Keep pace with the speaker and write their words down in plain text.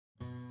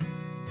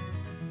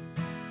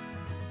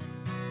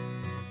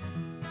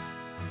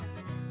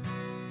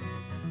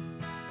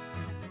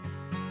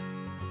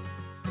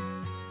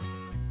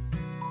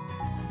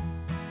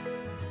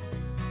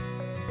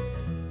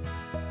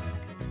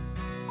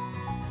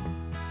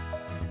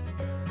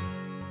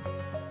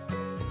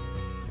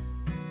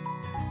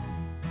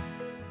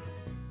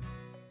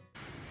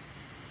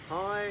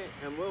Hi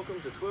and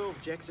welcome to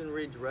 12 Jackson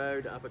Ridge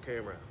Road, Upper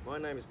Coomera. My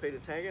name is Peter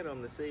Taggart.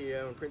 I'm the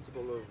CEO and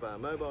Principal of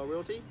Mobile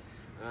Realty.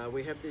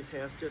 We have this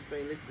house just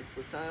been listed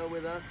for sale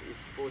with us.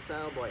 It's for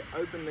sale by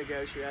open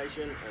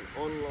negotiation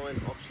and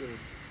online auction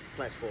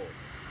platform.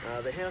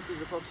 The house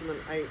is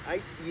approximately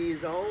 8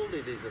 years old.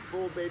 It is a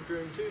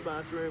 4-bedroom,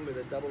 2-bathroom with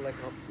a double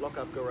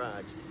lock-up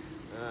garage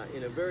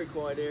in a very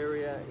quiet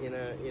area in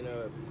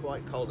a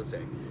quite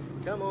cul-de-sac.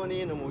 Come on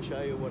in and we'll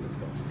show you what it's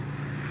got.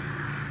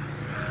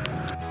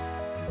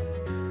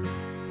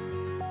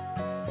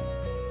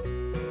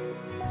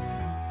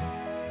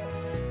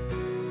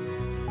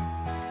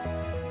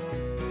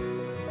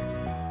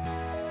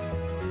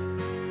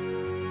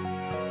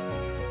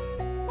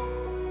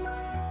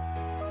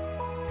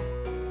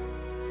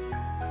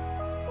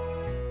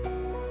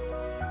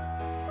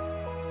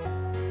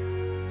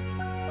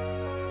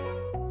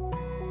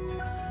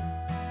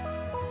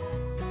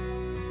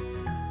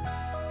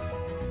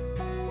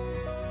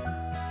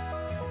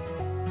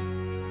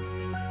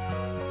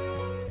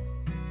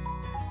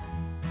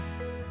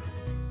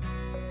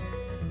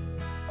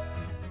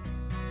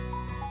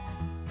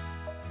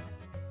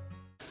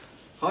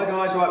 Hi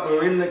guys, right,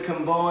 we're in the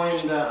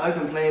combined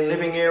open plan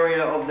living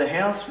area of the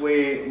house.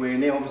 We're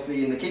now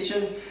obviously in the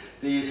kitchen.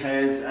 It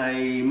has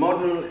a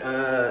modern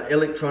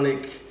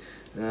electronic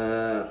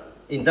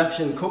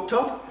induction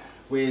cooktop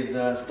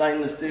with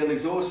stainless steel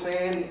exhaust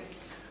fan,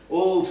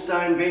 all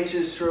stone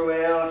benches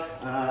throughout,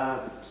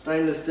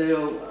 stainless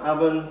steel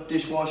oven,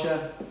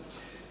 dishwasher.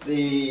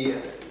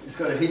 It's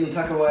got a hidden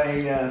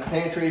tuckaway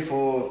pantry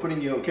for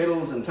putting your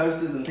kettles and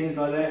toasters and things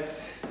like that.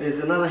 There's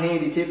another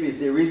handy tip is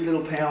there is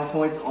little power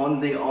points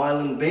on the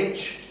island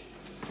bench,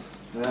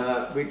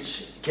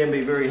 which can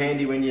be very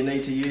handy when you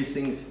need to use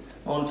things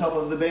on top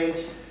of the bench.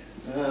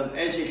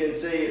 As you can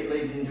see, it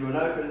leads into an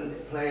open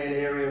plan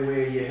area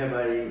where you have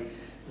a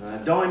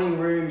dining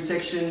room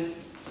section,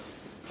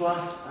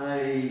 plus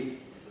a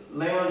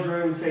lounge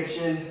room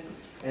section,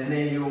 and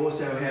then you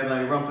also have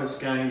a rumpus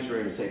games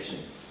room section.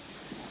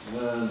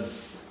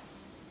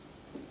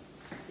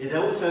 It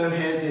also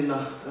has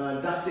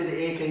ducted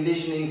air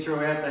conditioning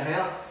throughout the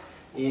house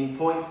in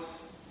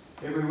points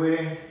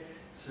everywhere.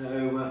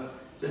 So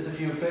just a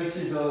few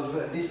features of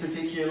this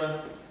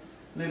particular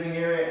living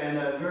area, and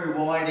a very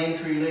wide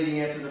entry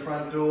leading out to the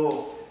front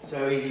door.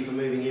 So easy for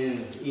moving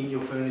in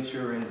your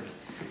furniture and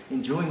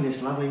enjoying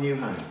this lovely new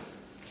home.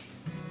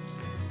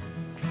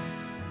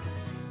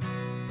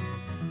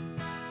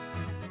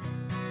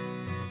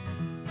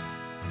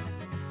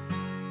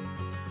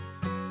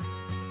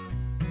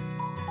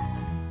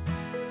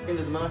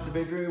 Into the master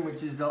bedroom,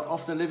 which is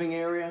off the living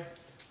area.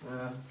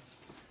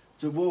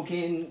 To walk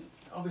in,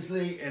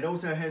 obviously it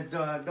also has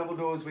double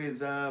doors with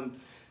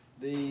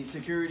the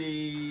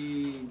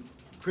security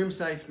crim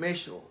safe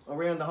mesh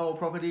around the whole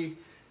property.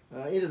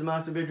 Into the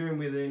master bedroom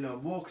with a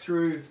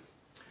walk-through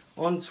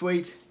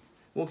ensuite,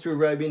 walk-through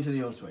robe into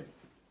the ensuite.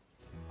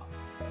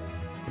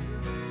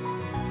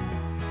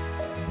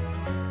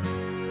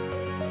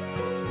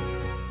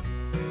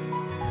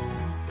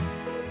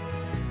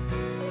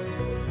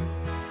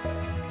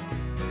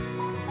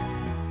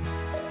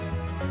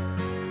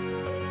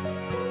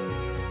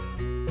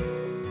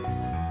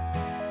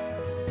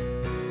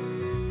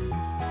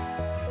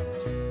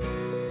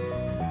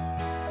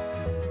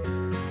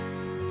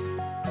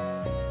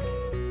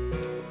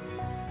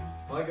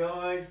 Hi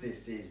guys,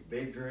 this is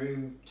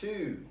bedroom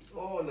 2,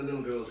 or the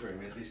little girl's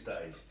room at this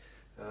stage.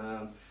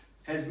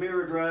 Has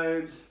mirrored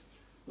robes,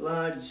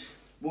 large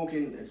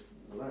walk-in,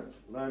 large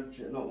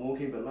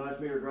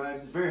mirrored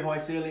robes. It's very high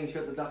ceilings,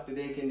 got the ducted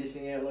air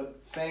conditioning outlet,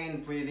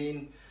 fan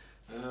within.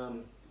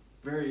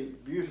 Very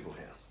beautiful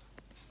house.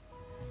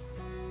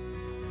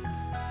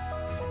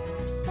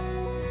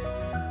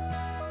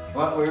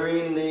 Right, we're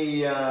in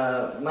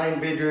the main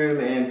bedroom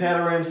and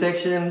powder room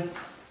section.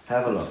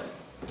 Have a look.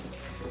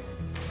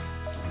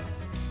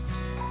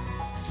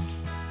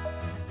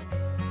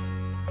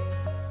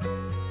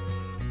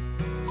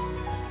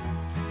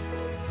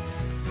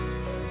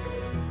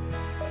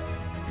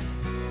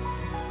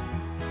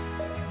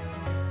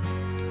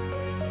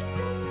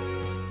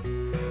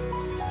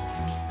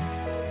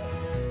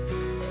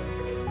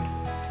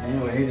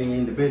 Now we're heading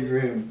into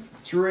bedroom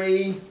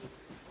 3,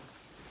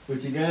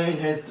 which again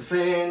has the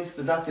fans,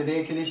 the ducted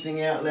air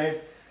conditioning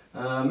outlet,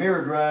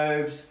 mirrored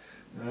robes,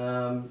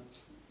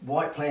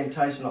 white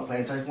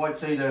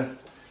cedar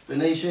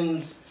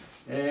Venetians,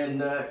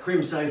 and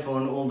crim safe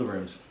on all the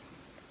rooms.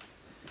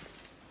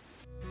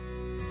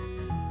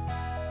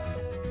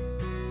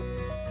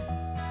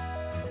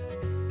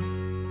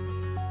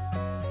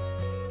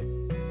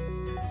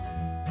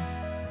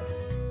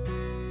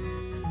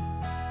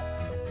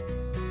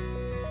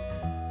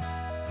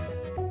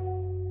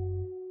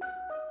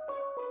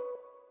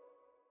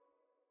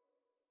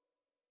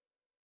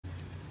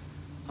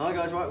 Hi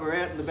guys, right, we're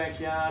out in the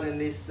backyard in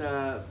this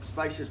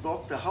spacious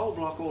block. The whole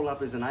block all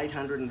up is an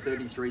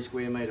 833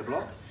 square metre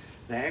block.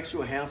 The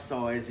actual house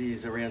size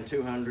is around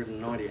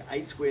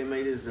 298 square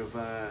metres of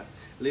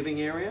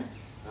living area.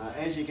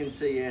 As you can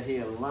see out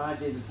here, a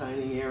large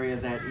entertaining area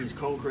that is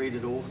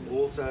concreted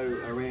also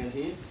around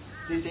here.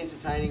 This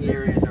entertaining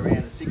area is around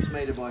a 6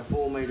 metre by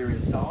 4 metre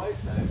in size,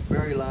 so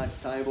very large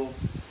table.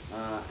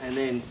 And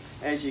then,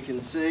 as you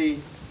can see,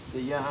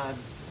 the yard,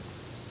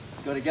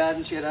 got a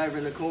garden shed over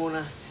in the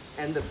corner,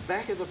 and the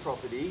back of the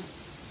property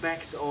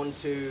backs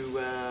onto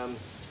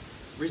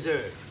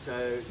reserve,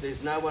 so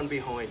there's no one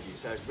behind you,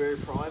 so it's very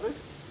private,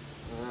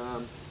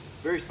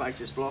 very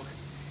spacious block.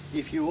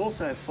 If you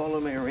also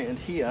follow me around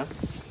here,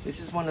 this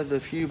is one of the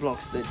few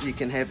blocks that you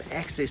can have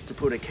access to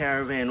put a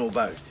caravan or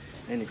boat.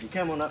 And if you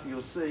come on up,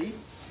 you'll see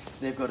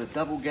they've got a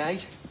double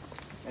gate,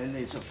 and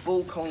there's a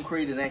full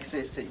concreted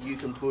access that you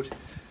can put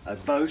a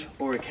boat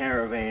or a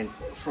caravan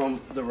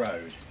from the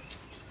road.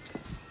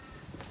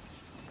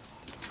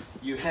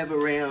 You have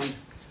around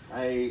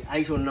a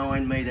 8 or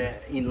 9 metre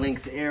in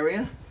length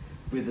area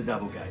with the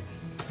double gate.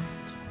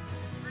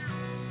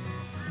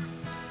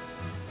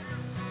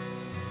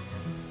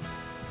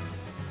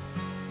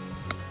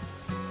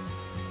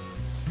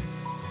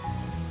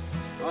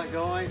 Right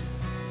guys,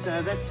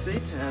 so that's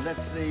it.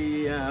 That's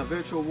the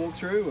virtual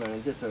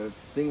walkthrough. Just a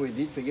thing we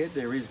did forget,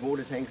 there is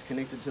water tanks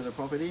connected to the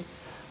property.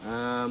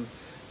 So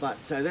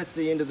that's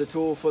the end of the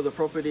tour for the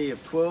property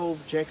of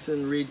 12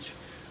 Jackson Ridge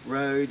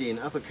Road in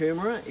Upper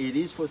Coomera. It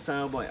is for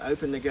sale by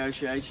open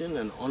negotiation,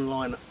 an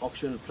online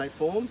auction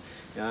platform.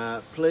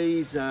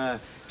 Please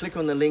click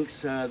on the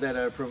links that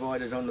are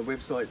provided on the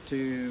website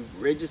to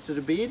register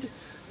to bid,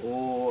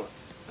 or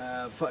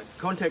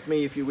contact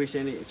me if you wish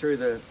through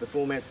the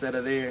formats that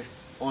are there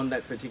on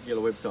that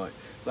particular website.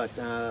 But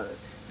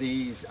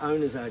these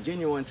owners are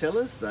genuine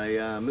sellers. They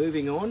are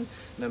moving on,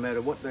 no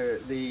matter what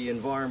the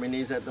environment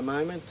is at the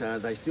moment.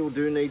 They still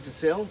do need to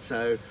sell,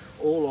 so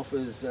all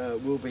offers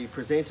will be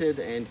presented,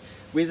 and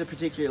with a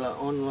particular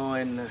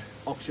online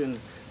auction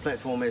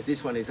platform as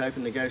this one is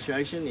open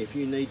negotiation, if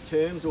you need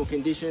terms or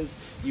conditions,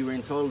 you are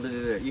entitled to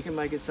do that. You can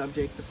make it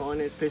subject to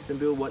finance, pest and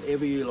bill,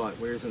 whatever you like,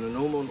 whereas in a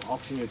normal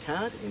auction you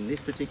can't. In this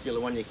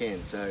particular one you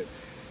can. So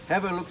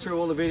have a look through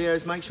all the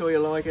videos, make sure you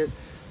like it.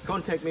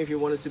 Contact me if you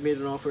want to submit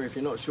an offer. If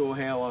you're not sure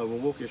how, I will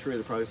walk you through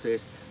the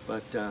process.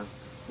 But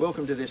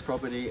welcome to this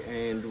property,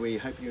 and we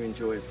hope you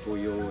enjoy it for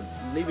your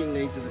living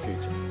needs of the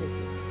future.